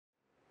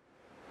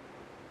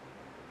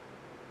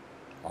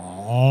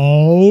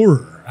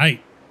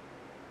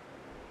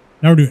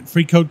Now we're doing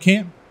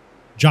freeCodeCamp,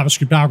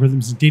 JavaScript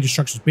algorithms and data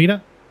structures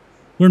beta.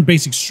 Learn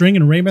basic string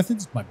and array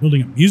methods by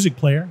building a music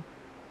player.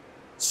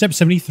 Step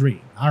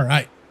 73. All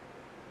right.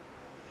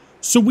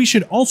 So we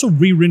should also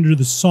re-render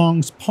the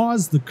songs,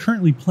 pause the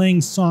currently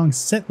playing song,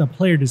 set the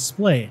player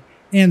display,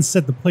 and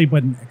set the play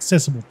button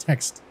accessible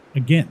text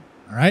again.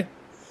 All right.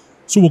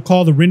 So we'll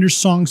call the render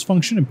songs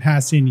function and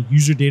pass in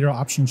user data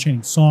optional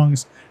chaining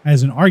songs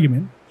as an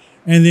argument.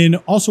 And then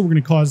also we're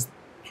going to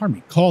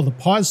call the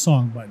pause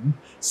song button,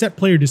 set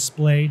player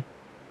display,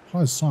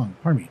 pause song,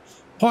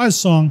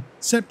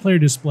 set player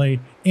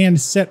display,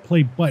 and set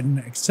play button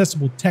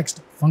accessible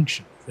text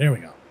function. There we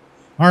go.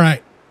 All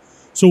right.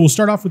 So we'll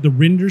start off with the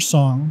render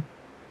song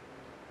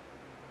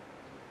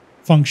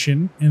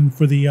function. And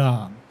for the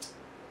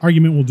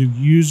argument, we'll do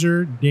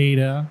user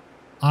data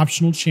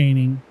optional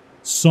chaining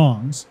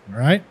songs. All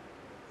right.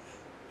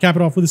 Cap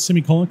it off with a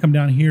semicolon. Come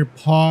down here,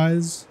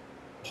 pause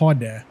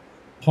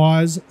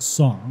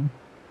song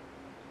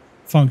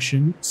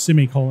function,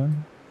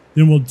 semicolon.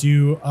 Then we'll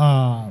do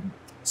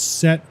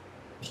set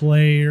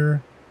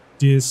player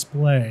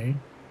display,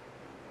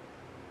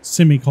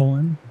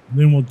 semicolon.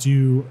 Then we'll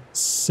do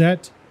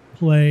set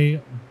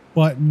play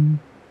button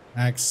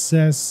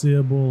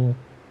accessible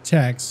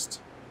text,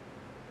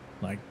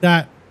 like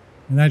that.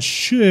 And that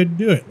should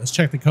do it. Let's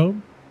check the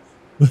code.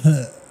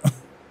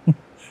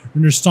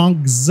 Render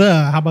songs,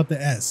 how about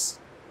the S?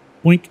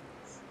 Boink.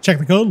 Check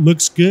the code,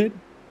 looks good,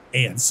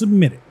 and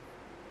submit it.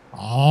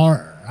 All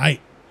right.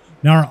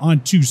 Now we're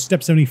on to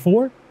step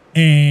 74,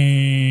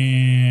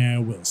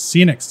 and we'll see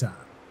you next time.